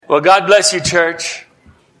Well, God bless you, church.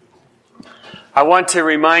 I want to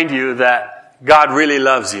remind you that God really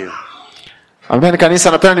loves you. Amen.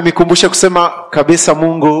 Kanisa, napenda nimikumbushe kusema kabisa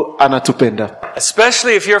Mungu anatupenda.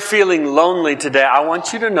 Especially if you're feeling lonely today, I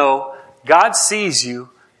want you to know God sees you,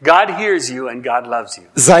 God hears you, and God loves you.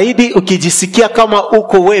 Zaidi ukijisikia kama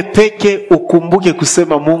uko we peke, ukumbuke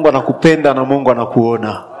kusema Mungu anakupenda na Mungu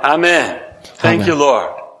anakuona. Amen. Thank you, Lord.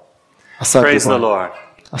 Asante. Praise the Lord.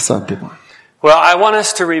 Asante. Well, I want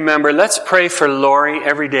us to remember, let's pray for Lori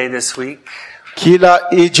every day this week. Kila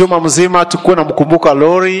juma mzima tukuwe na mkumbuka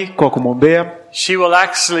Lori kwa kumwombea. She will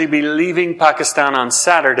actually be leaving Pakistan on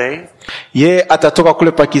Saturday. Ye atatoka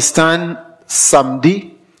kule Pakistan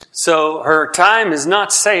Samedi. So her time is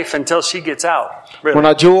not safe until she gets out. Really.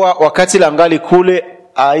 Unajua wakati langali kule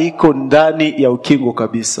haiko ndani ya ukingo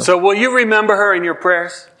kabisa. So will you remember her in your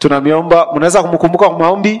prayers? Tunamiomba, mnaweza kumkumbuka kwa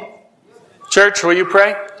maombi? Church, will you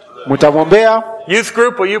pray? Mtamwombea? Youth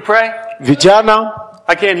group, will you pray? Vijana?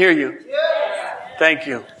 I can't hear you. Thank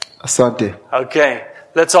you. Asante. Okay,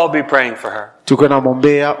 let's all be praying for her. Tuko na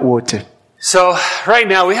mwombea wote. So right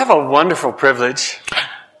now we have a wonderful privilege.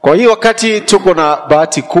 Kwa hiyo wakati tuko na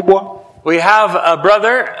bahati kubwa. We have a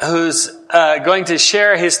brother who's going to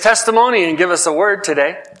share his testimony and give us a word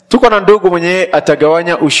today. Tuko na ndugu mwenye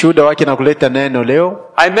atagawanya ushuhuda wake na kuleta neno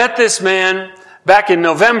leo. I met this man back in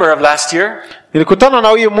November of last year. Nilikutana na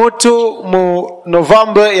huyu mtu mu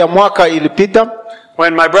November ya mwaka ilipita.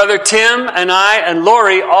 When my brother Tim and I and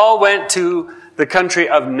Lori all went to the country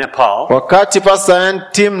of Nepal. Wakati Pastor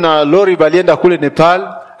Tim na Lori balienda kule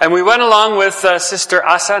Nepal. And we went along with Sister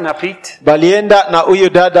Asa Napit. Balienda na huyu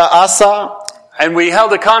dada Asa. And we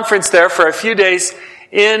held a conference there for a few days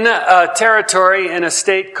in a territory in a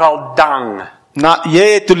state called Dang. Na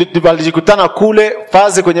yeye tulijikutana kule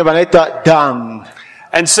fazi kwenye banaita Dang.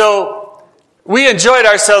 And so we enjoyed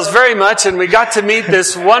ourselves very much and we got to meet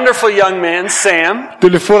this wonderful young man, Sam.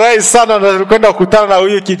 Tulifurahi sana na tulikwenda kukutana na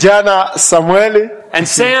huyu kijana Samueli. And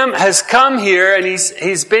Sam has come here and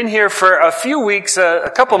he's been here for a few weeks, a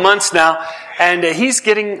couple months now, and he's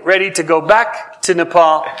getting ready to go back to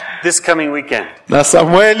Nepal this coming weekend. Na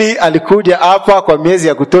Samueli alikuja hapa kwa miezi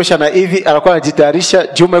ya kutosha na hivi anakuwa anajitayarisha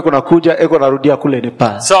juma iko nakuja eko narudia kule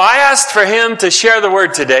Nepal. So I asked for him to share the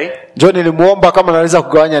word today. John nilimuomba kama anaweza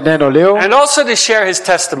kugawanya neno leo. And also to share his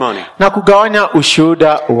testimony. Na kugawanya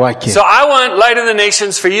ushuhuda wake. So I want Light of the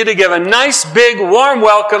Nations for you to give a nice big warm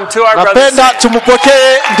welcome to our brother Sam. Napenda tumpokee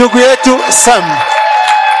ndugu yetu Sam.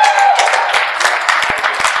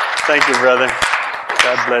 Thank you, brother.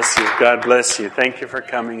 God bless you. God bless you. Thank you for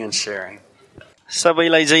coming and sharing.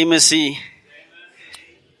 Sabaiलाई jai masi.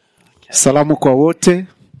 Salamu kwa wote.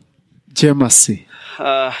 Jemasi.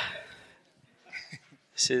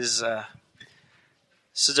 This is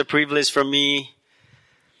such a privilege for me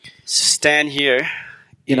to stand here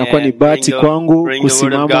Inakuwa ni and bahati kwangu bring the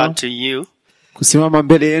word of God to you. Kusimama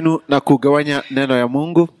mbele yenu na kugawanya neno ya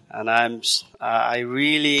Mungu. And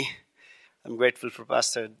I'm grateful for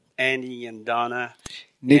Pastor Andy and Donna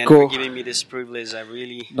and for giving me this privilege. I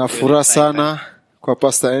really na furaha sana kwa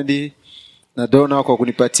Pastor Andy na Donna kwa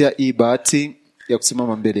kunipatia hii bahati ya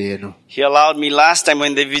kusimama mbele yenu. He allowed me last time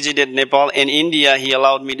when they visited Nepal and India, he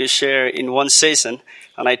allowed me to share in one session,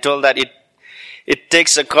 and I told that it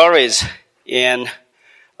takes a courage and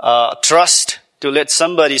trust to let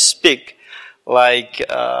somebody speak, like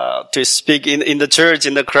to speak in the church,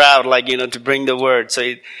 in the crowd, like, you know, to bring the word.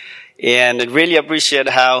 And I really appreciate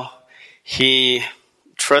how he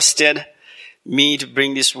trusted me to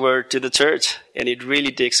bring this word to the church, and it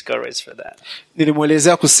really takes courage for that.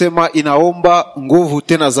 Nilimwelezea kusema inaomba nguvu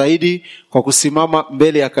tena zaidi kwa kusimama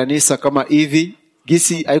mbele ya kanisa kama hivi.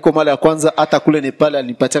 Gisi haiko mara ya kwanza, hata kule Nepal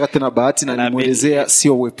alinipatia tena bahati na nilimwelezea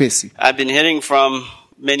sio wepesi. I've been hearing from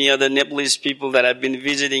many other Nepalese people that I've been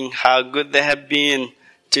visiting how good they have been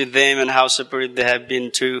to them and how supportive they have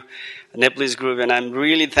been to the Nepalese group, and I'm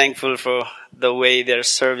really thankful for the way they're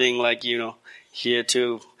serving, like, you know, here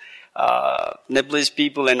to Nepalese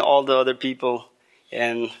people and all the other people.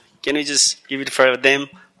 And can we just give it for them?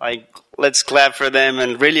 Like, let's clap for them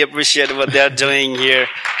and really appreciate what they're doing here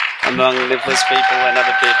among Nepalese people and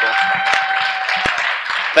other people.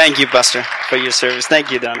 Thank you, Pastor, for your service. Thank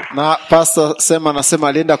you, Donna. Na Pastor anasema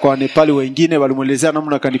alienda kwa Nepali wengine walimuelezea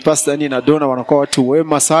namna kani Pastor Andy na Donna wanakuwa watu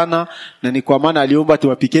wema sana, na ni kwa maana aliomba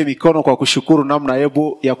tuwapikie mikono kwa kushukuru namna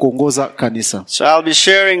yebo ya kuongoza kanisa. So I'll be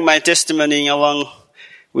sharing my testimony along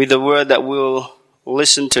with the word that we'll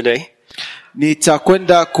listen today.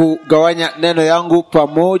 Nitakwenda kugawanya neno yangu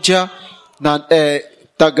pamoja na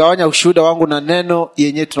tagawanya ushuhuda wangu na neno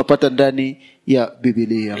yenye tunapata ndani ya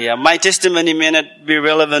Biblia. Yeah, my testimony may not be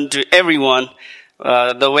relevant to everyone,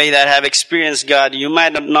 the way that I have experienced God, you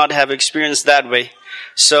might not have experienced that way.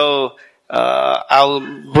 So I'll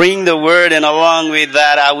bring the word, and along with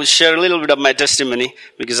that, I will share a little bit of my testimony,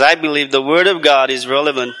 because I believe the word of God is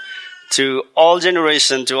relevant to all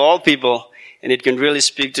generations, to all people, and it can really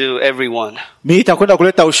speak to everyone. Mimi nitakwenda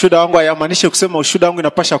kuleta ushuhuda wangu, hayamaanishe kusema ushuhuda wangu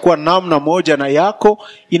inapasha kuwa namna moja na yako,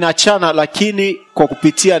 inachana, lakini kwa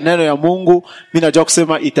kupitia neno ya Mungu, mimi najua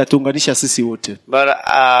kusema itatuunganisha sisi wote. But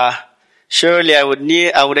surely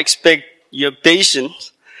I would expect your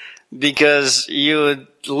patience, because you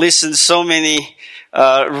listen so many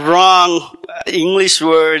wrong English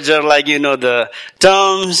words, or like, the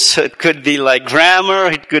terms. It could be like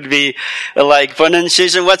grammar, it could be like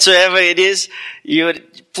pronunciation, whatsoever it is. You would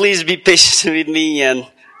please be patient with me, and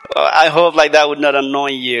I hope like that would not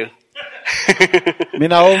annoy you.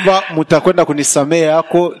 Minaomba mutakwenda kunisamea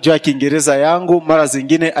yako juu ya Kiingereza yangu, mara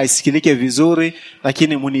zingine aisikilike vizuri,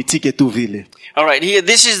 lakini munitike tu vile. All right, here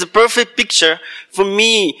this is the perfect picture for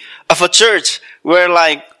me of a church where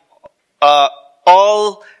like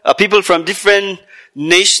all people from different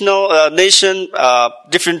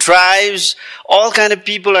different tribes, all kind of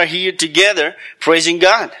people are here together praising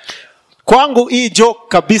God. Kwangu hii jo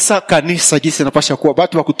kabisa kanisa jinsi napasha kuwa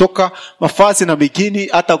watu wa kutoka mafasi na migini,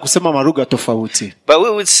 hata kusema marugha tofauti. But we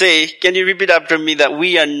would say, can you repeat after me, that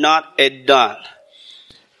we are not yet done?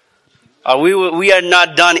 We are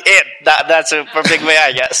not done yet. That's a perfect way,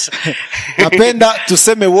 I guess. Napenda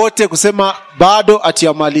tuseme wote kusema bado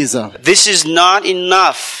hatujamaliza. This is not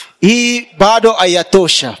enough. Hii bado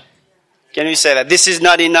hayatosha. Can you say that? This is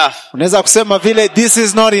not enough. Unaweza kusema vile, this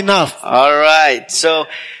is not enough. All right. So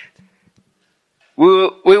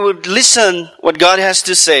we would listen what God has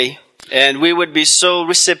to say, and we would be so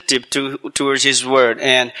receptive towards His word,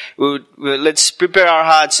 and let's prepare our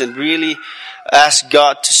hearts and really ask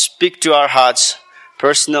God to speak to our hearts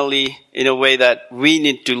personally in a way that we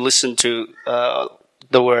need to listen to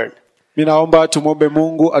the word. Minaomba tumombe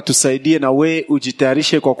Mungu atusaidie, na we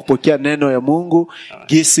ujitayarishe kwa kupokea neno ya Mungu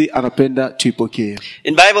gisi anapenda tuipokee.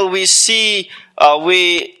 In Bible we see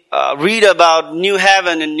we read about new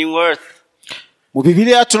heaven and new earth.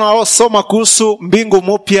 Biblia tunasoma kuhusu mbingu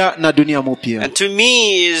mpya na dunia mpya. And to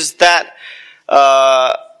me is that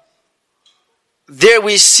there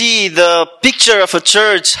we see the picture of a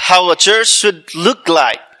church, how a church should look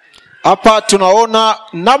like. Hapa tunaona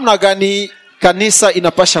namna gani kanisa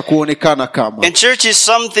inapasha kuonekana kama. And church is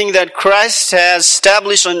something that Christ has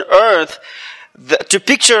established on earth to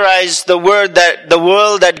picturize the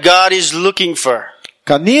world that God is looking for.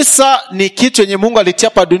 Kanisa ni kitu yenye Mungu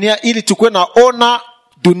alitiapa dunia ili tukue naona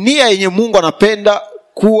dunia yenye Mungu anapenda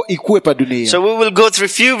ikuwe pa dunia. So we will go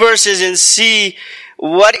through few verses and see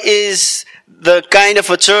what is the kind of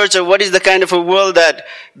a church, or what is the kind of a world that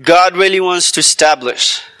God really wants to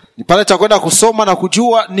establish. Ni pale tutakwenda kusoma na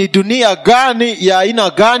kujua ni dunia gani ya aina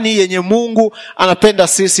gani yenye Mungu anapenda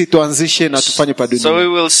sisi tuanzishe na tufanye pa dunia. So we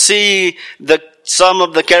will see some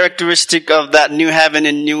of the characteristic of that new heaven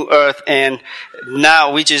and new earth, and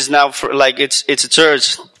now which is now like it's a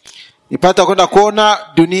church. Nipata kwenda kuona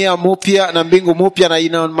dunia mpya na mbingu mpya, na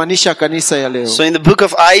inamaanisha kanisa ya leo. So in the book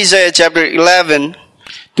of Isaiah chapter 11,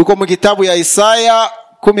 tuko mu kitabu ya Isaya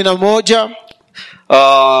 11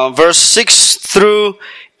 verse 6 through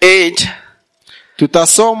 8.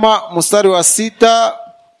 Tutasoma mstari wa 6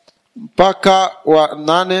 mpaka wa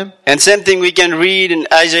 8. And same thing we can read in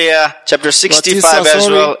Isaiah chapter 65 as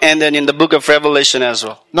well, and then in the book of Revelation as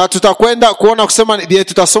well. Na tutakwenda kuona kusema bia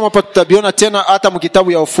tutasoma pa tutabiona tena hata mu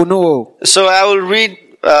kitabu ya Ufunuo. So I will read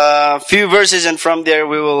a few verses, and from there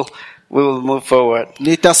we will move forward.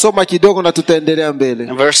 Nitasoma kidogo na tutaendelea mbele.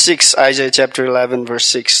 Verse 6, Isaiah chapter 11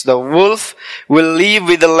 verse 6. The wolf will live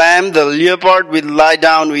with the lamb, the leopard will lie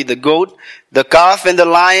down with the goat, the calf and the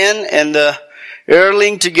lion and the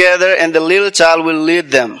yearling together, and the little child will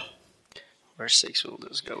lead them. Verse 6, we'll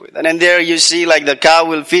just go with that. And there you see, like, the cow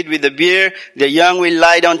will feed with the bear, the young will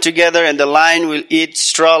lie down together, and the lion will eat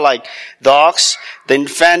straw like the ox. The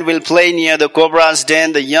infant will play near the cobra's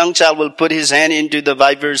den, the young child will put his hand into the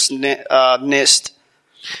viper's nest.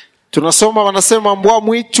 Tunasoma wanasema mbwa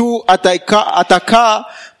mwitu atakaa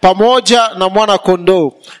pamoja na mwana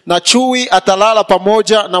kondoo, na chui atalala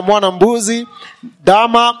pamoja na mwana mbuzi,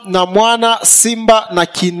 dama na mwana simba na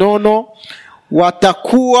kinono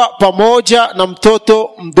watakuwa pamoja, na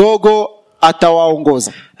mtoto mdogo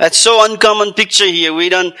atawaongoza. That's so uncommon picture here.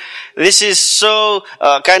 This is so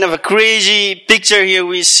kind of a crazy picture here.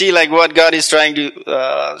 We see like what God is trying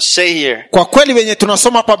to say here. Kwa kweli wenye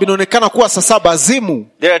tunasoma hapa binaonekana kuwa sasa bazimu.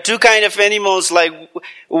 There are two kind of animals, like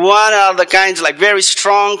one are the kinds like very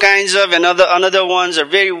strong kinds of, and another ones are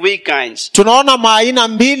very weak kinds. Tunaona maaina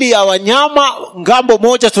mbili ya wanyama, ngambo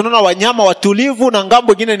moja tunaona wanyama watulivu na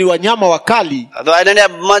ngambo nyingine ni wanyama wakali. Although I don't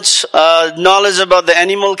have much knowledge about the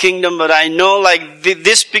animal kingdom, but I know like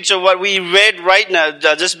this picture, what we read right now,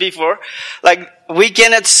 just before, like we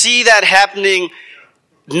cannot see that happening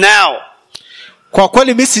now. Kwa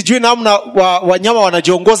kweli mimi sijui namna wanyama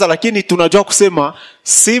wanajiongoza, lakini tunajua kusema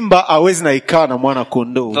simba hawezi na ikaa na mwana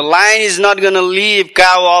kondoo. The lion is not going to leave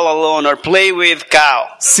cow all alone or play with cow.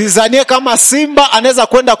 Sizanie kama simba anaweza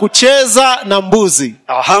kwenda kucheza na mbuzi.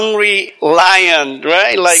 A hungry lion,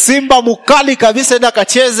 right? Like simba mkali kabisa enda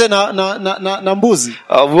kacheze na mbuzi.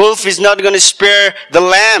 A wolf is not going to spare the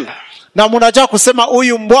lamb. Na mnajua kusema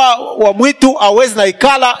huyu mbwa wa mwitu hawezi na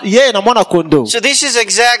ikala yeye na mwana kondoo. So this is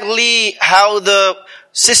exactly how the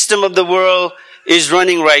system of the world is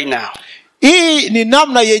running right now. Hii ni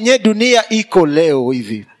namna yenye dunia iko leo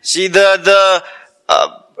hivi. See the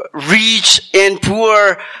rich and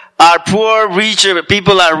poor are poor, rich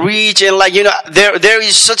people are rich, and like there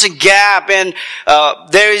is such a gap, and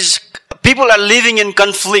people are living in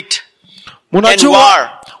conflict and war.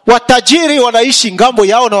 Watajiri wanaishi ngambo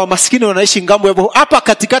yao na wamaskini wanaishi ngambo yao. Hapa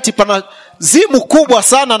katikati pana zimu kubwa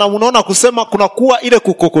sana, na unaona kusema kuna kuwa ile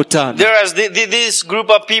kukokotana. There is this group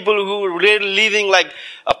of people who are really living like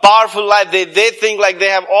a powerful life. They think like they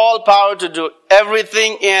have all power to do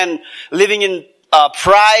everything and living in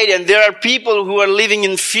pride, and there are people who are living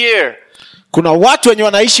in fear. Kuna watu wenye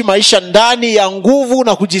wanaishi maisha ndani ya nguvu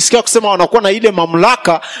na kujisikia kusema wanakuwa na ile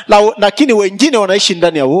mamlaka, lakini wengine wanaishi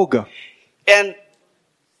ndani ya woga. And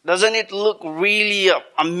doesn't it look really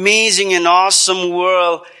amazing and awesome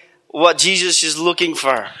world what Jesus is looking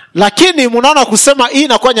for? Lakini mnaona kusema hii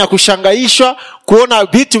inakuwa ya kushangaishwa kuona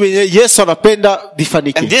vitu vyenye Yesu anapenda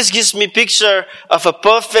vifanike. And this gives me picture of a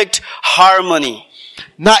perfect harmony.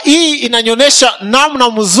 Na hii inanyonyesha namna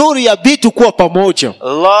mzuri ya vitu kuwa pamoja.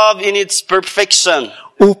 Love in its perfection.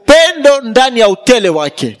 Upendo ndani ya utele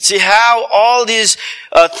wake. See how all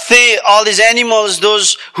these animals,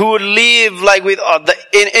 those who would live like with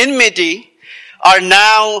in enmity, are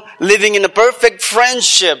now living in a perfect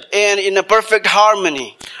friendship and in a perfect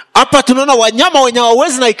harmony. Hapa tunaona wanyama wenye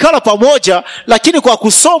hawawezi na ikala pamoja, lakini kwa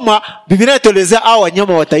kusoma Biblia inatuelezea hao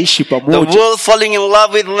wanyama wataishi pamoja. The wolf falling in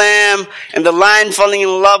love with lamb and the lion falling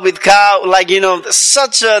in love with cow, like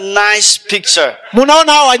such a nice picture.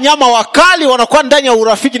 Mnaona hao wanyama wakali wanakuwa ndani ya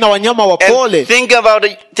urafiki na wanyama wapole. And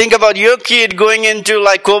think about your kid going into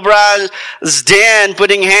like cobra's den,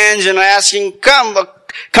 putting hands and asking,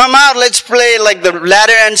 come out, let's play like the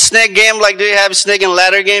ladder and snake game. Like, do you have snake and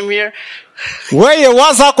ladder game here? Wewe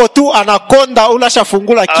wazako tu anakonda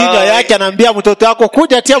unashafungula kinywa yake, anaambia mtoto wako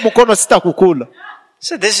kuja tia mkono sitakukula.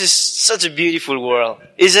 So this is such a beautiful world,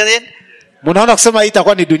 isn't it? Mnaona kusema hii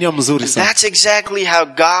itakuwa ni dunia mzuri sana. That's exactly how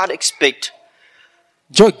God expects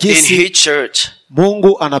in his church.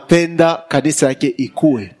 Mungu anapenda kanisa yake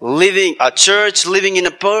ikue. A church living in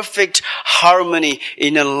a perfect harmony,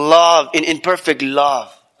 in a love, in perfect love.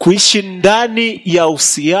 Kuishi ndani ya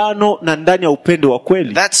uhusiano na ndani ya upendo wa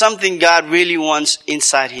kweli. That's something God really wants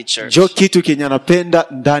inside his church. Jo kitu kenye anapenda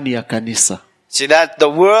ndani ya kanisa. See that the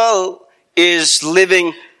world is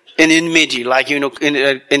living in enmity, like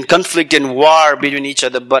in conflict and war between each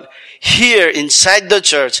other, but here inside the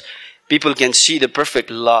church people can see the perfect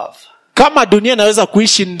love. Kama dunia inaweza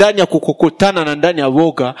kuishi ndani ya kukokotana na ndani ya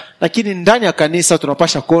woga, lakini ndani ya kanisa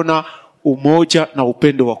tunapasha kuona umoja na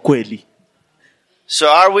upendo wa kweli. So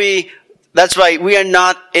that's why we are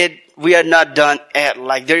not done yet.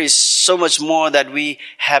 Like there is so much more that we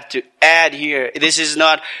have to add here. This is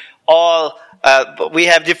not all, we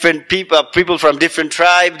have different people from different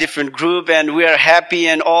tribe, different group, and we are happy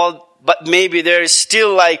and all, but maybe there is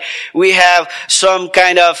still like, we have some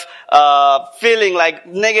kind of, feeling like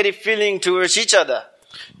negative feeling towards each other.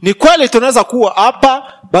 Ni kweli tunaweza kuwa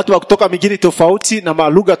hapa watu wa kutoka migini tofauti na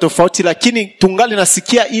malugha tofauti, lakini tungali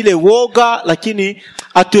nasikia ile woga, lakini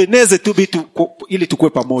atueneze tu vitu ili tukue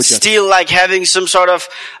pamoja. Still like having some sort of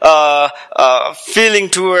feeling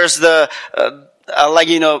towards the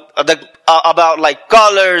about like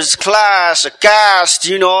colors, class,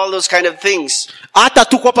 caste, all those kind of things. Hata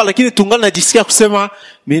tuko hapa lakini tungali najisikia kusema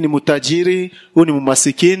mimi ni mtajiri, huyu ni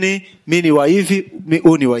mmasikini, mimi ni wa hivi,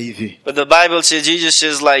 huyu ni wa hivi. But the Bible says, Jesus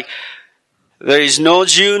says like, there is no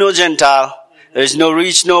Jew, no Gentile. There is no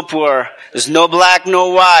rich, no poor. There's no black, no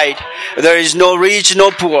white. There is no rich, no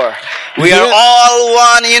poor. We are all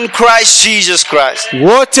one in Christ Jesus Christ.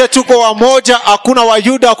 Wote tuko wamoja, hakuna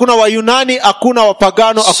Wayuda, hakuna Wayunani, hakuna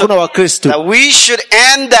wapagano, hakuna Wakristo. Now we should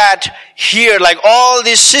end that here, like all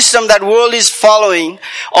this system that world is following,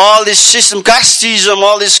 all this system, casteism,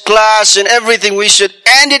 all this class and everything, we should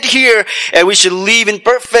end it here and we should live in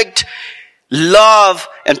perfect love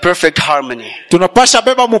and perfect harmony. Tunapasha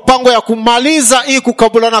beba mpango ya kumaliza hii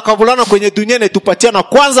kukabulana kwenye dunia na tupatia na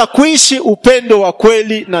kwanza kuishi upendo wa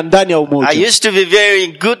kweli na ndani ya umoja. I used to be very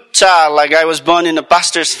good child, like I was born in a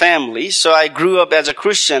pastor's family, so I grew up as a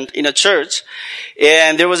Christian in a church,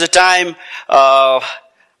 and there was a time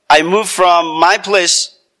I moved from my place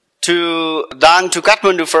down to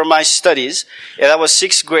Kathmandu for my studies. And that was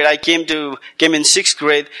 6th grade. I came in 6th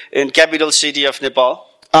grade in capital city of Nepal.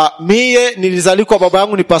 Mie nilizalikwa, baba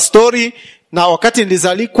yangu ni pastori, na wakati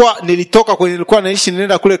nilitoka kwenye nilikuwa naishi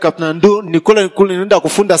nilienda kule Kathmandu, kule nilienda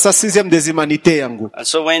kufunda sasa CCM des Humanités yangu. And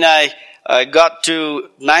so when I got to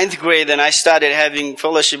 9th grade, then I started having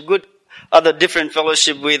fellowship, other different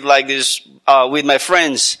fellowship with like this, with my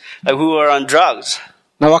friends who were on drugs.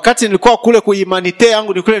 Na wakati nilikuwa kule ku Humanité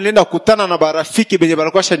yangu nilienda kukutana na barafiki benye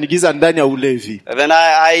balikuwa shanigiza ndani ya ulevi. Then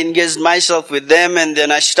I engaged myself with them, and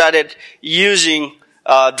then I started using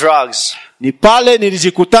drugs. Ni pale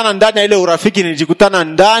nilijikutana ndani ya ile urafiki, nilijikutana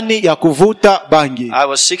ndani ya kuvuta bangi. I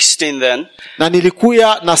was 16 then. Na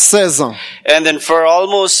nilikuwa na 16 ans. And then for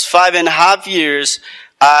almost 5.5 years,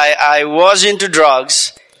 I was into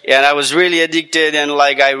drugs, and I was really addicted, and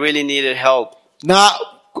like I really needed help. Na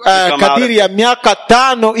kadiri ya miaka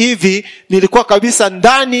 5 hivi nilikuwa kabisa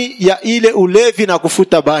ndani ya ile ulevi na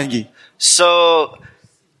kufuta bangi. So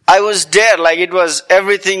I was dead, like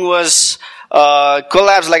everything was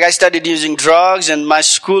collapsed. Like I started using drugs, and my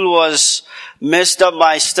school was messed up,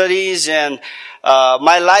 my studies, and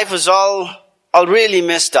my life was all really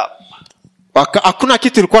messed up. Hakuna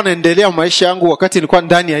kitu ilikuwa naendelea maisha yangu wakati nilikuwa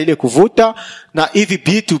ndani ya ile kuvuta, na hivi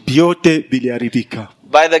vitu vyote biliharibika.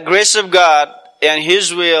 By the grace of God and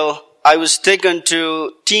His will, I was taken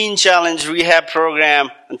to Teen Challenge Rehab Program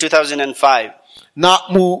in 2005. Na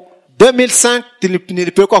mu 2005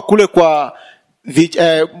 nilipelekwa kule kwa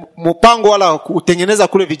mpango wala kutengeneza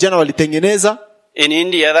kule vijana walitengeneza in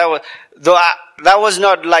India. That was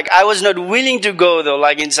not like, I was not willing to go though,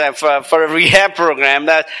 like inside for a rehab program.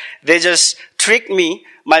 That they just tricked me.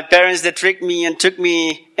 My parents, they tricked me and took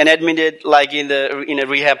me and admitted like in a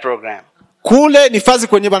rehab program. Kule ni fazi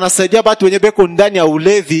kwenye banasaidia watu wenye beko ndani ya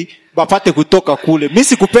ulevi bapate kutoka kule. Mimi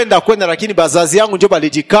sikupenda kwenda, lakini bazazi yangu ndio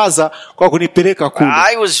balijikaza kwa kunipeleka kule.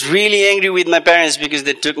 I was really angry with my parents because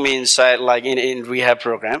they took me inside like in rehab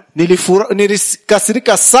program.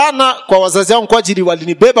 Nilikasirika sana kwa wazazi wangu kwa ajili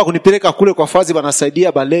walinibeba kunipeleka kule kwa fazi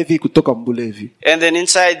banasaidia balevi kutoka mbulevi. And then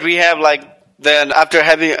inside rehab, like then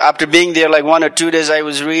after being there like 1 or 2 days, I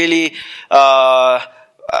was really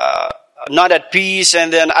not at peace,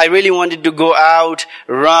 and then I really wanted to go out,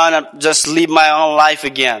 run, and just live my own life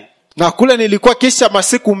again. Na kule nilikuwa kisha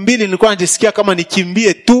masiku 2 nilikuwa najisikia kama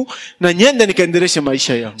nikimbie tu na nyende nikaendeleshe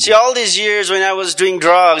maisha yangu. See, all these years when I was doing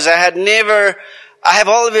drugs, I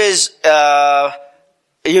have always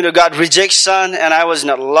got rejection, and I was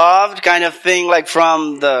not loved, kind of thing, like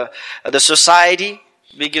from the society,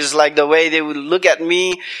 because like the way they would look at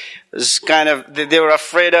me is kind of, they were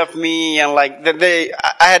afraid of me, and like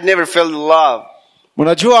I had never felt love.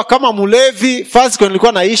 Unajua kama mulevi fazi kwa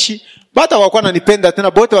nilikuwa naishi bata walikuwa wananipenda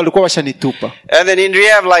tena, bote walikuwa washanitupa. And then in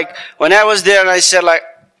rehab, like when I was there, and I said like,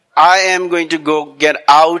 I am going to go get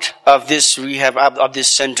out of this rehab, of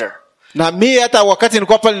this center. Na mimi hata wakati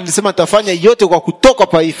nilikuwa pale nilisema nitafanya yote kwa kutoka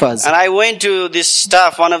pa hii fazi. And I went to this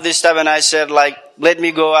staff, one of this staff, and I said like, let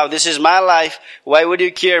me go out. This is my life. Why would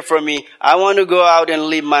you care for me? I want to go out and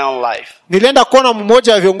live my own life. Nilienda kuona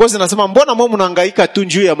mmoja wa viongozi nasema, mbona mwe mnahangaika tu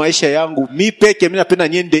juu ya maisha yangu? Mimi peke mimi napenda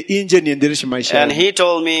niende nje niendeleshe maisha yangu. And he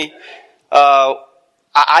told me,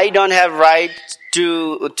 I don't have right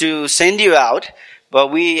to send you out,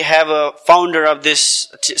 but we have a founder of this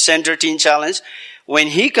center, Teen Challenge. When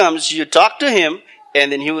he comes, you talk to him,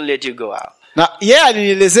 and then he will let you go out. Na yeye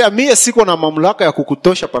alinielezea mimi siko na mamlaka ya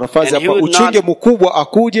kukutosha parafazi hapa, uchunge mkubwa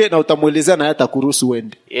akuje na utamuelezea na hata kuruhusu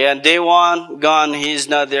uende. And day 1 gone, he's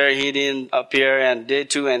not there, he didn't appear. And day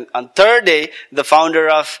 2, and on 3rd day, the founder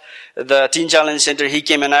of the Teen Challenge Center, he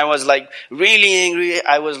came, and I was like really angry.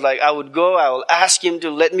 I was like, I would go, I will ask him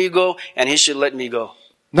to let me go, and he should let me go.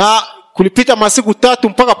 Na kulipita masiku 3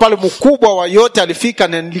 mpaka pale mkubwa wa yote alifika,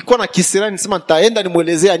 na nilikuwa na kisirani nisema nitaenda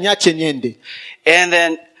nimuelezea nyache nyende. And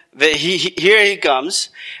then here he comes.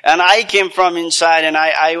 And I came from inside and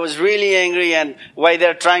I was really angry and why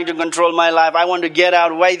they're trying to control my life. I want to get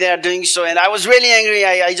out, why they're doing so. And I was really angry.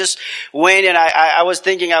 I just went and I was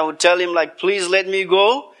thinking I would tell him like, please let me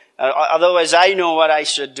go. Otherwise I know what I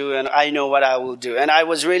should do and I know what I will do. And I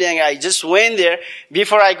was really angry. I just went there.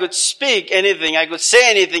 Before I could speak anything, I could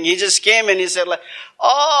say anything, he just came and he said like,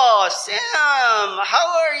 oh, Sam,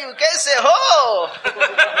 how are you? Kaise ho?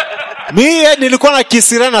 Mie nilikuwa na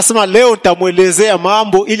kisirani nasema leo nitamuelezea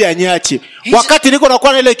mambo ili anyache. Wakati niko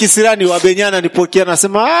nakuwa na ile kisirani wabenyana nipokea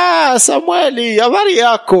nasema Samueli, habari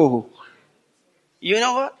yako? You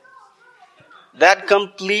know what? That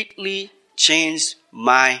completely changed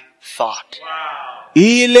my thought.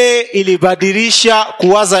 Ile ilibadilisha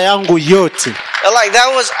kuwaza yangu yote. Like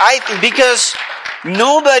that was, I think, because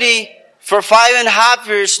nobody, for 5.5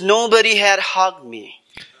 years, nobody had hugged me.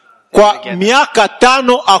 Kwa miaka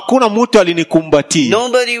 5 hakuna mtu alinikumbatia.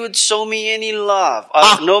 Nobody would show me any love.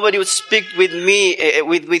 Nobody would speak with me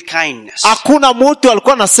with kindness. Hakuna mtu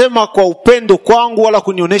alikuwa anasema kwa upendo kwangu wala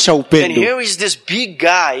kunionyesha And upendo. here is this big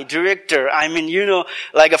guy, director. I mean, you know,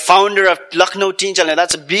 like a founder of Lucknow Teen Challenge.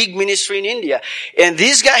 That's a big ministry in India. And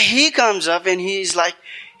this guy, he comes up and he's like,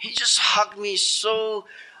 he just hugged me so,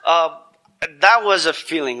 that was a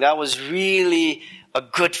feeling. That was really a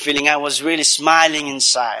good feeling. I was really smiling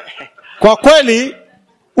inside. Kwa kweli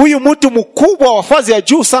huyu mtu mkubwa wa fazi ya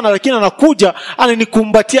juu sana lakini anakuja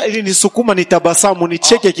ananikumbatia ili nisukuma nitabasamu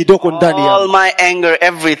nicheke kidogo ndani All yangu. my anger,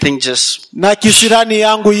 everything just... Na kisirani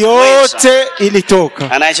yangu yote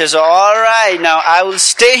ilitoka. And I just said, all right, now I will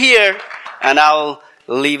stay here and I will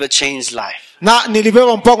live a changed life. Na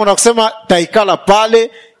nilibeba mpango na kusema taikala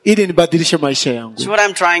pale ili nibadilishe maisha yangu. So what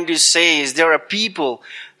I'm trying to say is there are people,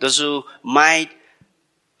 those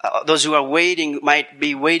who are waiting, might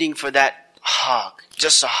be waiting for that hug.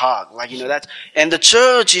 Just a hug. Like, you know, that. And the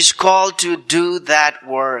church is called to do that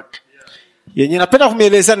work. Yenye napenda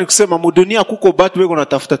kumielezea ni kusema mudunia kuko batu weko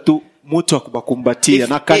natafuta tu mtu akubakumbatia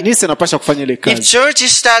na kanisa napasha kufanya ile kazi. If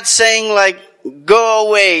churches start saying like, go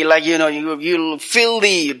away, like, you know, you're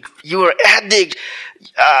filthy, you're addict,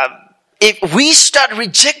 if we start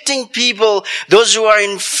rejecting people, those who are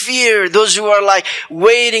in fear, those who are like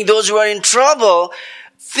waiting, those who are in trouble,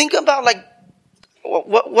 think about like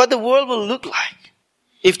what the world will look like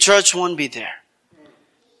if church won't be there.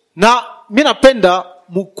 Na mimi napenda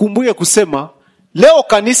mkumbuke kusema leo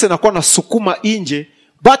kanisa inakuwa na sukuma nje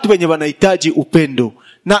watu wenye wanahitaji upendo.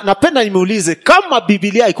 Na napenda nimeulize kama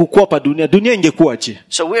Biblia ikukuwa pa dunia ingekuwaje?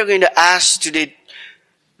 So we are going to ask today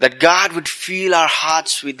that God would fill our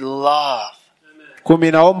hearts with love. Kwa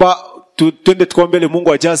mimi naomba twende tukombele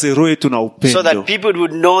Mungu ajaze roho yetu na upendo. So that people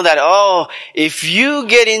would know that, oh, if you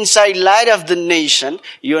get inside Light of the Nation,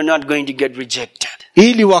 you're not going to get rejected.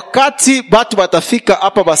 Ili wakati watu watafika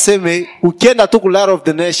hapa baseme ukienda tu Light of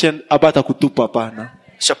the Nation abata kutupa pana.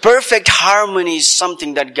 So perfect harmony is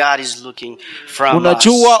something that God is looking from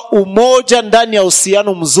Unajua us. umoja ndani ya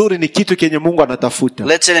uhusiano mzuri ni kitu kenye Mungu anatafuta.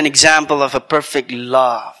 Let's set an example of a perfect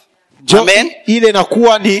love. Amen. Ile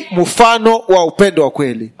inakuwa ni mfano wa upendo wa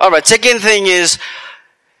kweli. All right. Second thing is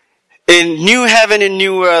in new heaven and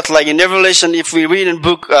new earth, like in Revelation, if we read in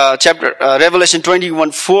book Revelation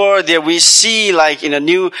 21:4, there we see like in a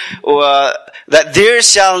new that there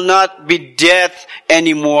shall not be death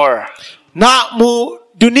anymore. Na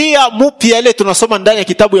dunia mpya ile tunasoma ndani ya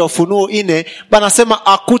kitabu ya Ufunuo 4 banasema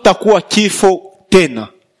hakutakuwa kifo tena.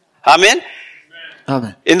 Amen.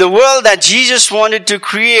 Amen. In the world that Jesus wanted to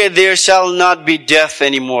create, there shall not be death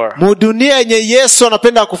anymore. Dunia yenye Yesu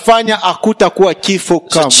anapenda kufanya hakutakuwa kifo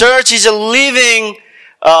kama. So church is a living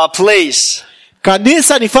place.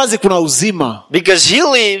 Kanisa ni fazi kuna uzima. Because he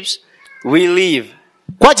lives, we live.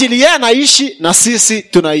 Kwa ajili yeye anaishi na sisi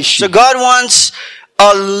tunaishi. So God wants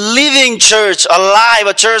a living church, alive,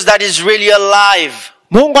 a church that is really alive.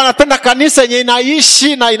 Mungu anapenda kanisa yenye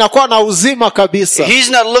inaishi na inakuwa na uzima kabisa. He's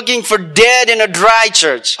not looking for dead and a dry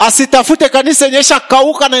church. Asitafute kanisa yenye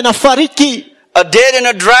ishakauka na inafariki. A dead and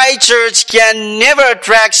a dry church can never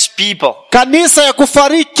attract people. Kanisa ya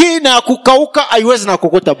kufariki na ya kukauka haiwezi na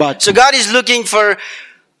kokota batu. So God is looking for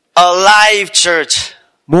a live church.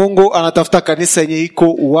 Mungu anatafuta kanisa yenye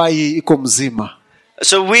iko uhai, iko mzima.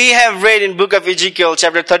 So we have read in book of Ezekiel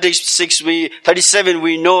chapter 37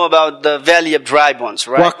 we know about the valley of dry bones,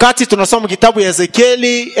 right? Wakati tunasoma kitabu ya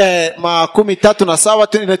Ezekieli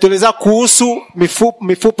 37 inatueleza kuhusu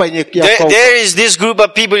mifupa yenye ya kauka. There is this group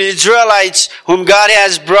of people, Israelites, whom God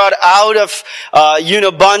has brought out of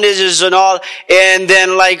bondages and all, and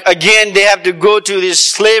then like again they have to go to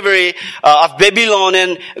this slavery of Babylon,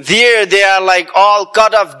 and there they are like all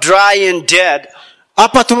cut off, dry and dead.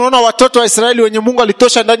 Hapa tunaona watoto wa Israeli wenye Mungu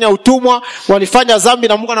alitosha ndani ya utumwa, walifanya dhambi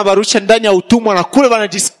na Mungu anabarusha ndani ya utumwa, na kule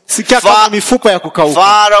wanajisikia kama mifupa ya kukauka.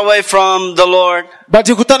 Far away from the Lord.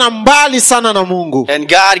 Bajikutana mbali sana na Mungu. And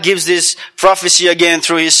God gives this prophecy again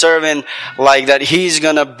through his servant, like that he's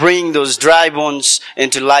gonna bring those dry bones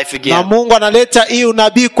into life again. Na Mungu analeta hii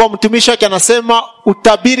unabii kwa mtumishi wake, anasema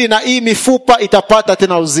utabiri na hii mifupa itapata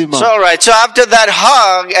tena uzima. So alright, so after that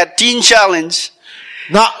hug at Teen Challenge,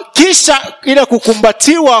 na kisha ile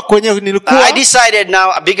kukumbatiwa kwenye nilikuwa, I decided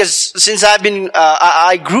now, because since I've been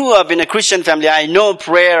I grew up in a Christian family, I know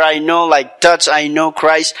prayer, I know like touch, I know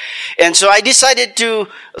Christ, and so I decided to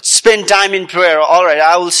spend time in prayer. All right,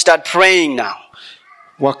 I will start praying now.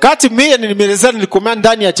 Wakati mimi nilimelezea, nilikomea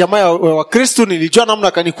ndani ya jamaa wa Kristo, nilijua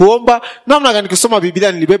namna gani kuomba, namna gani kusoma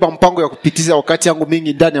Biblia, nilibeba mpango ya kupitiza wakati yangu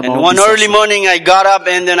mingi ndani ya maombi. And one early morning I got up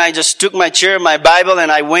and then I just took my chair, my Bible,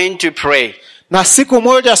 and I went to pray. Na siku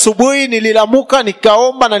moja asubuhi nililamuka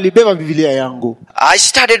nikaomba na nilibeba Biblia yangu. I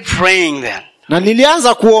started praying then. Na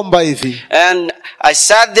nilianza kuomba hivi. And I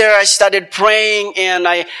sat there, I started praying, and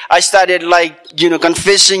I started like,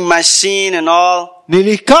 confessing my sin and all.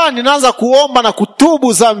 Nilikaa ninaanza kuomba na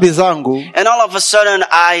kutubu dhambi zangu. And all of a sudden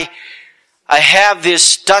I have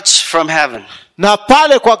this touch from heaven. Na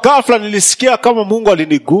pale kwa ghafla nilisikia kama Mungu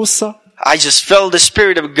alinigusa. I just felt the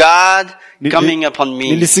Spirit of God coming upon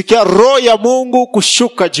me. Nilisikia roho ya Mungu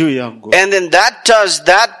kushuka juu yangu. And then that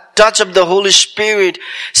touch of the Holy Spirit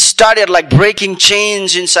started like breaking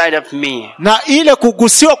chains inside of me. Na ile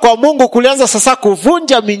kugusiwa kwa Mungu kulianza sasa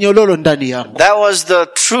kuvunja minyololo ndani yangu. That was the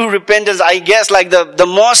true repentance. I guess like the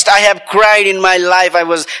most I have cried in my life,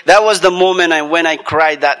 that was the moment when I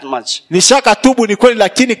cried that much. Nishaka tubu ni kweli,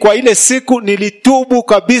 lakini kwa ile siku nilitubu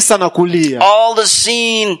kabisa na kulia.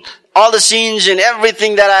 All the sins and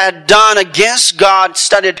everything that I had done against God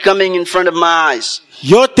started coming in front of my eyes.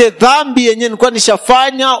 Yote dhambi yenye nilikuwa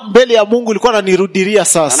nishafanya mbele ya Mungu ilikuwa inanirudilia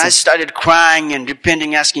sasa. And I started crying and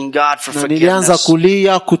repenting, asking God for forgiveness. Nilianza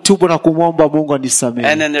kulia, kutubu na kumwomba Mungu anisamehe.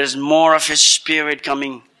 And then there's more of his Spirit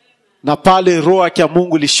coming. Na pale roho yake ya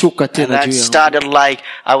Mungu ilishuka tena juu yangu. And that started like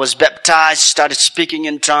I was baptized, started speaking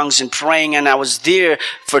in tongues and praying, and I was there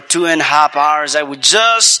for 2.5 hours. I was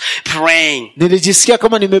just praying. Nilijisikia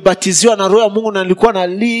kama nimebatiziwa na roho ya Mungu na nilikuwa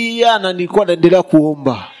nalia na nilikuwa naendelea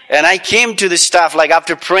kuomba. And I came to this stuff, like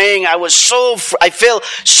after praying, I felt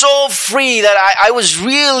so free that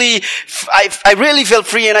I really felt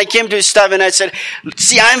free, and I came to this stuff and I said,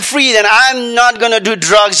 see, I'm free, then I'm not gonna do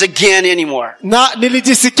drugs again anymore. Na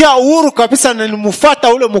nilijisikia uhuru kabisa, na nilimfuata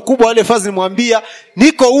ule mkubwa wale fazi, nimwambia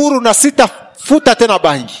niko uhuru na sitafuta tena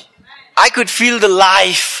bangi. I could feel the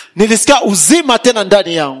life. Nilisikia uzima tena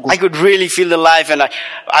ndani yangu. I could really feel the life, and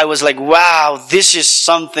I was like, wow, this is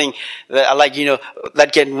something that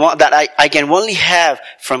that I can only have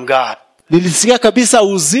from God. Nilisikia kabisa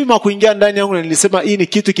uzima kuingia ndani yangu, na nilisema hii ni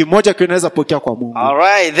kitu kimoja kinaweza pokea kwa Mungu. All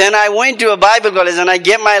right, then I went to a Bible college and I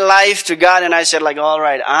gave my life to God, and I said like, all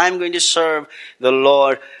right, I'm going to serve the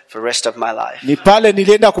Lord for the rest of my life. Ni pale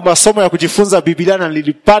nilienda kwa masomo ya kujifunza Biblia na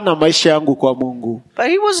nilipana maisha yangu kwa Mungu. But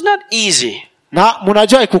it was not easy. Na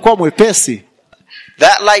mnajua haikuwa mwepesi.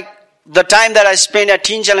 That like the time that I spent at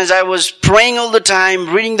Teen Challenge, I was praying all the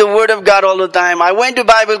time, reading the Word of God all the time. I went to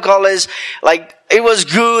Bible college, like it was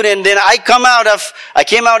good, and then I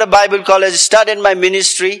came out of Bible college, started my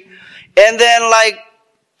ministry, and then like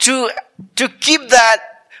to keep that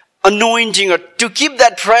anointing or to keep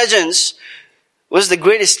that presence was the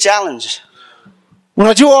greatest challenge.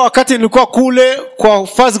 Unajua wakati nilikuwa kule kwa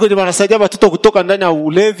fazi kwenye wanasaidia watoto kutoka ndani ya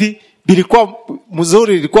ulevi, bilikuwa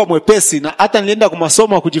mzuri, ilikuwa mwepesi, na hata nilienda kwa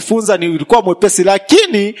masomo kujifunza ilikuwa mwepesi,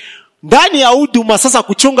 lakini ndani ya huduma sasa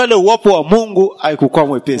kuchunga ile uwapo wa Mungu haikuwa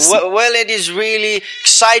mwepesi. Well, it is really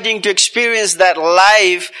exciting to experience that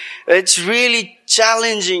life. It's really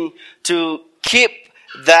challenging to keep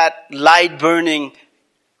that light burning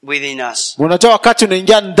within us. Unajua wakati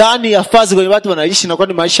unaingia ndani ya fazi kwenye watu wanaishi na kwa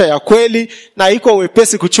ni maisha ya kweli, na iko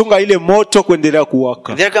wepesi kuchunga ile moto kuendelea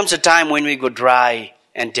kuwaka. There comes a time when we go dry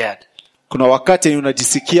and dead. Kuna wakati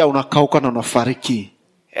unajisikia unakauka na unafariki.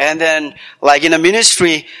 And then like in a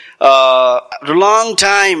ministry, long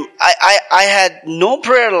time, I had no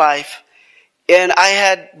prayer life and I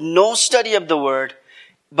had no study of the word.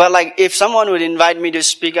 But like if someone would invite me to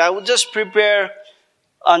speak, I would just prepare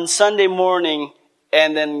on Sunday morning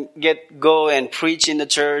and then go and preach in the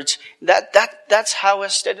church. That's how I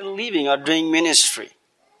started living or doing ministry.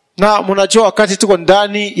 Na mnajua wakati tuko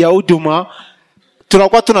ndani ya huduma,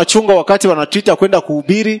 tunakuwa tunachunga wakati wanatuita kwenda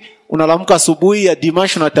kuhubiri, unalamuka asubuhi ya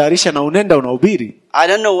dimanche unatayarisha na unenda unahubiri. I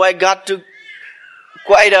don't know why God took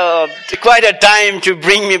quite a time to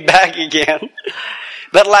bring me back again.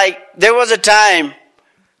 But like there was a time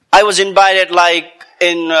I was invited like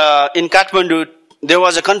in Kathmandu, there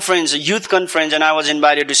was a conference, a youth conference, and I was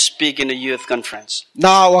invited to speak in a youth conference.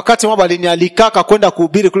 Na wakati mwaba alinialikaka kwenda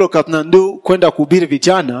kuhubiri kule Kathmandu, kwenda kuhubiri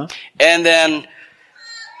vijana. And then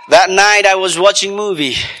that night I was watching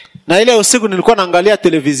movie. Na ile usiku nilikuwa naangalia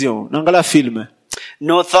television, naangalia filme.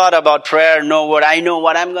 No thought about prayer, no word. I know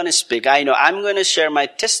what I'm going to speak. I know I'm going to share my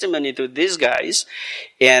testimony to these guys,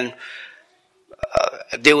 and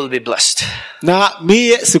they will be blessed. Na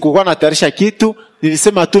mie sikukuwa natayarisha kitu,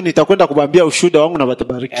 nilisema tu nitakwenda kubambia ushuhuda wangu na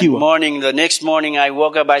watabarikiwa. The next morning I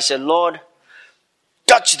woke up, I said, Lord,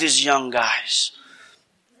 touch these young guys.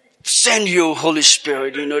 Send your Holy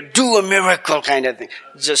Spirit, do a miracle kind of thing.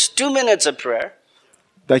 Just 2 minutes of prayer.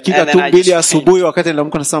 Dakika tu mbili asubuhi wakati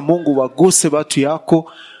nilamka nasema Mungu waguse watu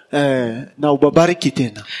yako na ubabariki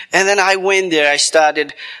tena. And then I went there, I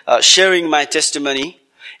started sharing my testimony,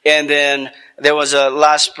 and then there was a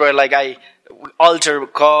last prayer, like altar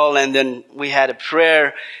call, and then we had a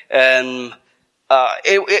prayer, and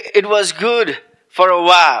it was good for a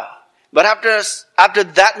while. But after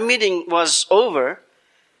that meeting was over,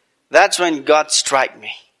 that's when God struck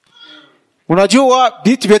me. Unajua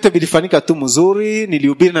vitu vyote vilifanyika tu mzuri,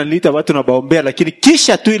 nilihubiri na nilita watu na baombea, lakini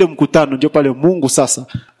kisha tu ile mkutano ndio pale Mungu sasa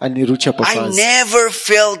anirucha kwa kazi. I never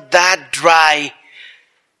felt that dry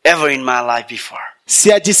ever in my life before.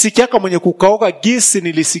 Sijisikia kama mwenye kukauka gisi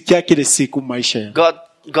nilisikia kile siku maisha yangu.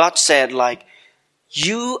 God said like,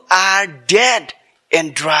 you are dead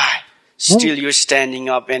and dry. Still you're standing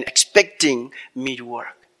up and expecting me to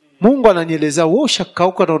work. Mungu ananieleza wewe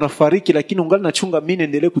ushakauka na unafariki, lakini ungali nachunga mimi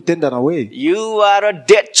niendelee kutenda na wewe. You are a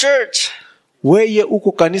dead church. Wewe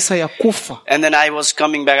uko kanisa ya kufa. And then I was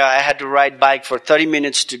coming back. I had to ride bike for 30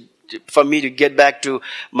 minutes for me to get back to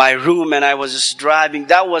my room, and I was just driving.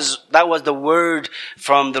 That was the word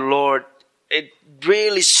from the Lord. It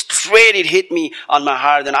really straight, it hit me on my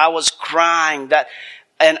heart, and I was crying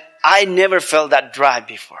and I never felt that dry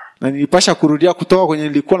before. Na nilipasha kurudia kutoka kwenye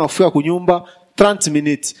nilikuwa nafika kunyumba 30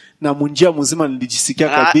 minutes na munjia mzima nilijisikia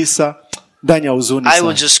kabisa ndani ya huzuni sana. I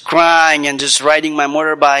was just crying and just riding my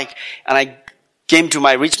motorbike, and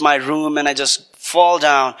I reached my room, and I just fall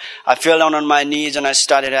down. I fell down on my knees and I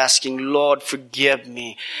started asking, Lord, forgive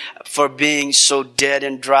me for being so dead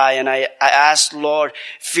and dry. And I asked, Lord,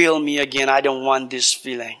 fill me again. I don't want this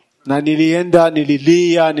feeling. Na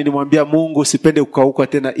nililia, nilimwambia Mungu sipende kukauka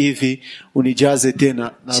tena hivi, unijaze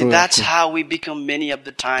tena na roho. That's how we become many of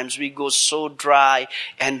the times. We go so dry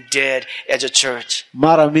and dead as a church.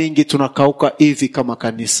 Mara mingi tunakauka hivi kama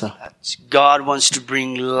kanisa. God wants to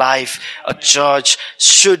bring life. A church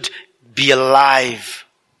should be alive.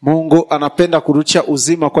 Mungu anapenda kurudisha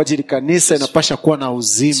uzima kwa ajili kanisa inapasha kuwa na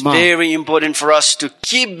uzima. It's very important for us to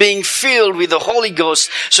keep being filled with the Holy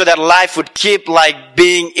Ghost so that life would keep like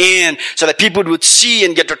being in, so that people would see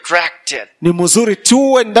and get attracted. Ni mzuri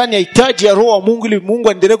tuwe ndani ya hitaji ya roho wa Mungu ili Mungu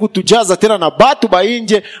aendelee kutujaza tena na batu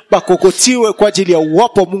bainje bakokotiwe kwa ajili ya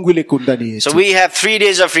uwapo wa Mungu ile ndani yetu. So we have 3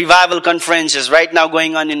 days of revival conferences right now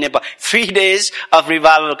going on in Nepal. 3 days of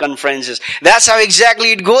revival conferences. That's how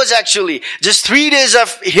exactly it goes actually. Just 3 days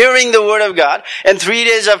of hearing the word of God, and 3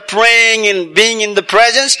 days of praying and being in the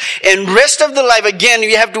presence, and rest of the life again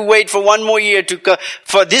you have to wait for 1 more year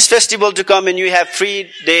for this festival to come, and you have 3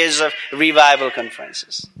 days of revival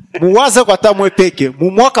conferences. Muwaze kwa tamwe peke,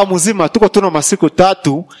 mwaka mzima tuko tuna masiku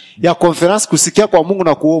 3 ya conference kusikia kwa Mungu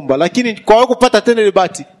na kuomba, lakini kwa wewe kupata tena ile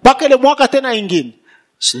bahati paka ile mwaka tena ingine.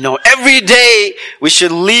 So no, every day we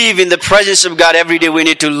should live in the presence of God. Every day we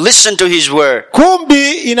need to listen to His word.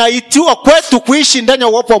 Kumbi inaitiwa kwetu kuishi ndani ya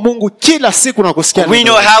uwepo wa Mungu kila siku na kusikia. We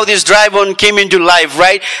know how this dry bone came into life,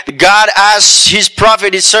 right? God asked His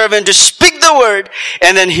prophet, His servant, to speak the word,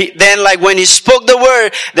 and then like when He spoke the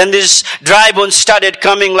word, then this dry bone started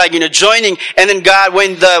coming, like joining, and then God,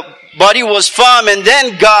 when the body was firm, and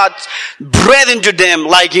then God breathed into them,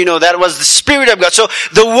 like that was the Spirit of God. So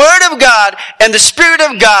the Word of God and the Spirit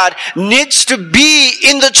of God needs to be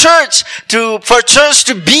in the church for church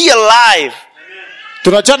to be alive.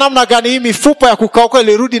 Tunajua namna gani hii mifupa ya kukauka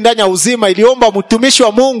ilirudi ndani ya uzima. Iliomba mtumishi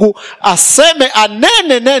wa Mungu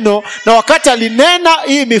anene neno, na wakati alinena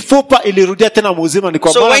hii mifupa ilirudia tena uzima. Ni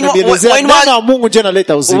kwa maana nielezea neno wa Mungu je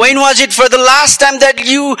naleta uzima. When was it for the last time that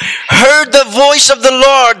you heard the voice of the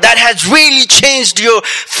Lord that has really changed your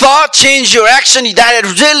thought, changed your action, that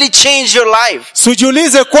has really changed your life?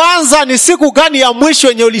 Sujiulize kwanza ni siku gani ya mwisho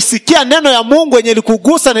yenye ulisikia neno ya Mungu yenye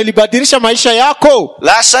likugusa na libadilisha maisha yako?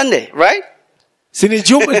 Last Sunday, right?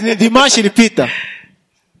 Ni Dimashi ilipita.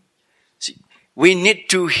 We need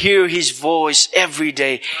to hear His voice every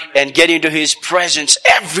day and get into His presence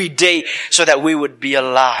every day so that we would be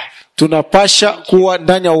alive. Tunapasha kuwa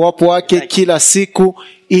ndani ya uwepo wake kila siku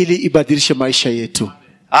ili ibadilishe maisha yetu.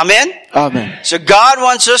 Amen? Amen. So God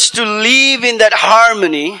wants us to live in that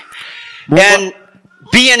harmony and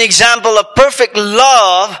be an example of perfect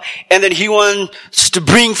love, and then He wants to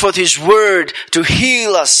bring forth His word to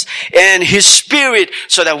heal us and His Spirit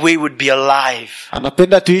so that we would be alive.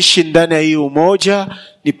 Anapenda tuishi ndani ya hii umoja,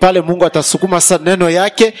 ni pale Mungu atasukuma sana neno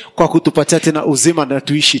yake kwa kutupatia tena uzima na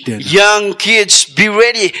tuishi tena. Young kids, be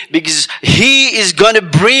ready, because He is going to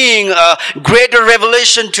bring a greater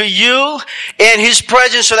revelation to you and His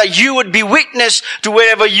presence so that you would be witness to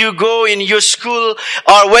wherever you go, in your school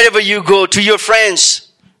or wherever you go, to your friends.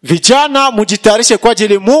 Vijana, mujitayarishe kwa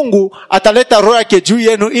ajili Mungu ataleta roho yake juu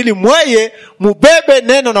yenu ili mweye mubebe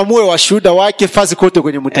neno na muwe washuhuda wake fazi kote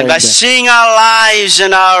kwenye mtaenda. And by seeing our lives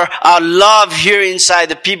and our love here inside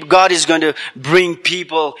the people, God is going to bring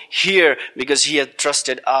people here because He has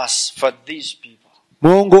trusted us for these people.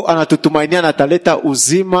 Mungu anatutumainia na ataleta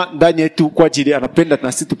uzima ndani yetu kwa ajili anapenda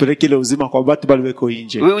na sisi tupeleke ile uzima kwa watu bali weko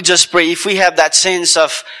nje. We would just pray if we have that sense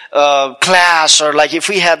of class, or like if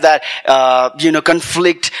we have that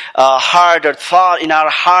conflict heart or thought in our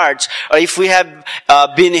hearts, or if we have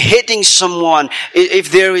been hating someone,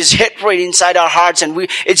 if there is hatred inside our hearts and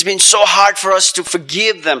it's been so hard for us to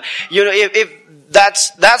forgive them,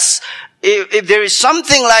 if there is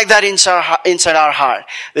something like that inside our heart,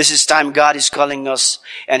 this is time God is calling us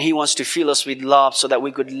and He wants to fill us with love so that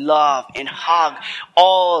we could love and hug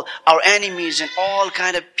all our enemies and all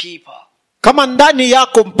kind of people. Kama ndani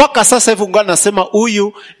yako mpaka sasa hivi ungana nasema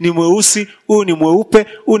huyu ni mweusi, huyu ni mweupe,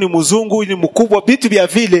 huyu ni mzungu, huyu ni mkubwa, vitu vya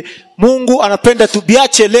vile, Mungu anapenda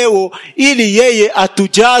tubiache leo ili yeye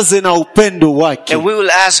atujaze na upendo wake. And we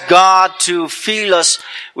will ask God to fill us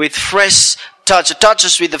with fresh touch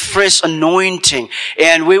us with the fresh anointing,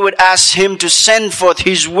 and we would ask Him to send forth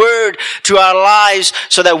His word to our lives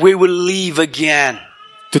so that we will live again.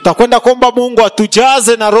 Tutakwenda kuomba Mungu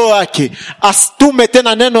atujaze na roho yake, asitume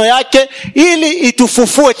tena neno yake ili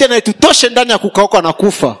itufufue tena, itutoshe ndani ya kukauka na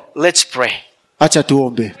kufa. Let's pray. Acha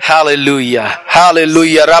tuombe. Hallelujah.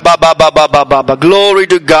 Hallelujah. Rabba-ba-ba-ba-ba-ba. Glory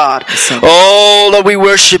to God. Oh, Lord, we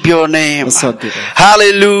worship your name.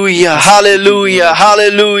 Hallelujah. Hallelujah.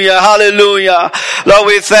 Hallelujah. Hallelujah. Lord,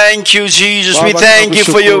 we thank you, Jesus. We thank you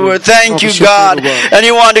for your word. Thank you, God. And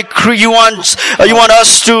you want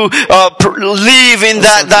us to live in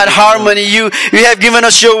that harmony. You have given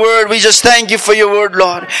us your word. We just thank you for your word,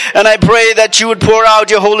 Lord. And I pray that you would pour out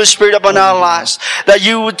your Holy Spirit upon our lives, that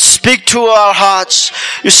you would speak to our hearts.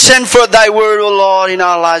 You send forth thy word, O Lord, in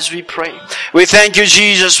our lives, we pray. We thank you,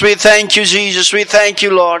 Jesus. We thank you, Jesus. We thank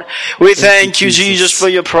you, Lord. We thank you, Jesus, for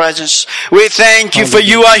your presence. We thank you for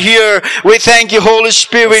you are here. We thank you, Holy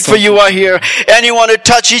Spirit, for you are here. And you want to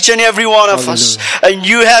touch each and every one of us. And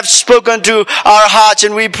you have spoken to our hearts,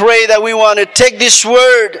 and we pray that we want to take this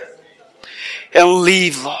word and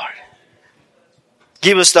live, Lord.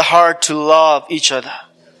 Give us the heart to love each other.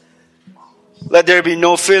 Let there be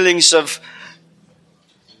no feelings of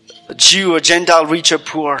Jew or Gentile, rich or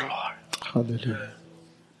poor, Lord. Hallelujah.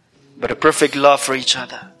 But a perfect love for each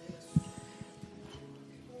other.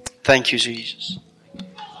 Thank you, Jesus.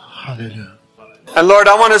 Hallelujah. And Lord,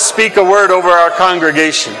 I want to speak a word over our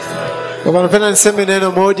congregation.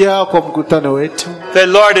 That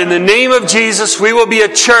Lord, in the name of Jesus, we will be a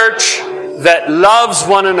church that loves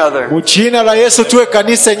one another. We will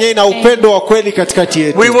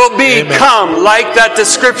become like that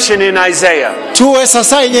description in Isaiah.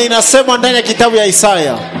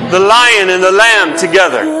 The lion and the lamb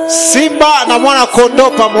together.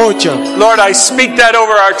 Lord, I speak that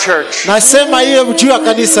over our church.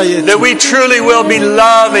 That we truly will be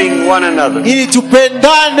loving one another.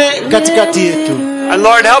 And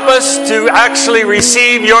Lord, help us to actually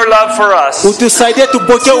receive your love for us. Because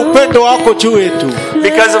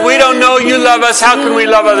if we don't know you love us, how can we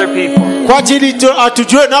love other people? So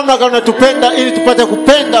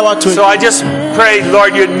I just pray,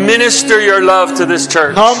 Lord, you'd minister your love to this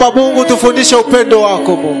church. Pray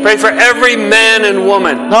for every man and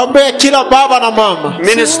woman.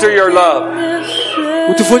 Minister your love.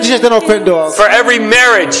 For every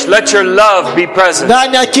marriage, let your love be present. For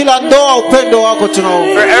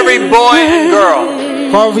every boy and girl,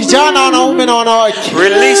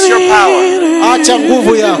 release your power.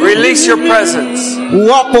 Release your presence.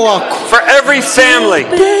 For every family,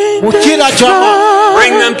 bring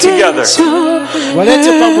them together.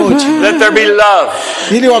 Let there be love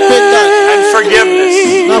and forgiveness.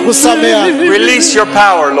 Release your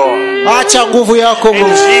power, Lord. In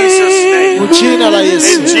Jesus' name. In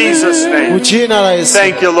Jesus' name.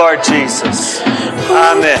 Thank you, Lord Jesus.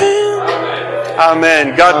 Amen.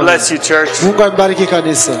 Amen. God bless you, church. God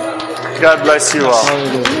bless you all.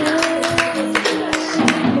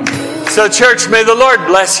 So church, may the Lord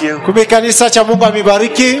bless you. Kumbe kanisa cha Mungu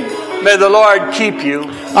amibariki. May the Lord keep you.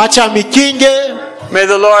 Acha mikinge. May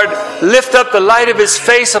the Lord lift up the light of his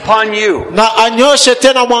face upon you. Na anyoshe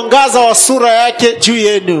tena mwangaza wa sura yake juu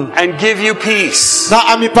yenu. And give you peace. Na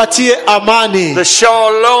amipatie amani. The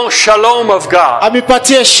shalom of God.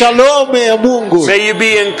 Amipatie shalom ya Mungu. May you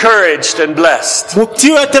be encouraged and blessed.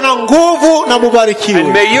 Mutiwe tena nguvu na mubarikiwe.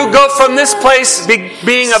 And may you go from this place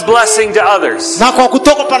being a blessing to others. Na kwa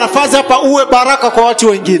kutoka pa nafasi hapa uwe baraka kwa watu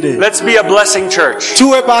wengine. Let's be a blessing church.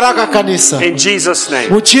 Tuwe baraka kanisa. In Jesus' name.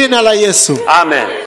 Mjina la Yesu. Amen.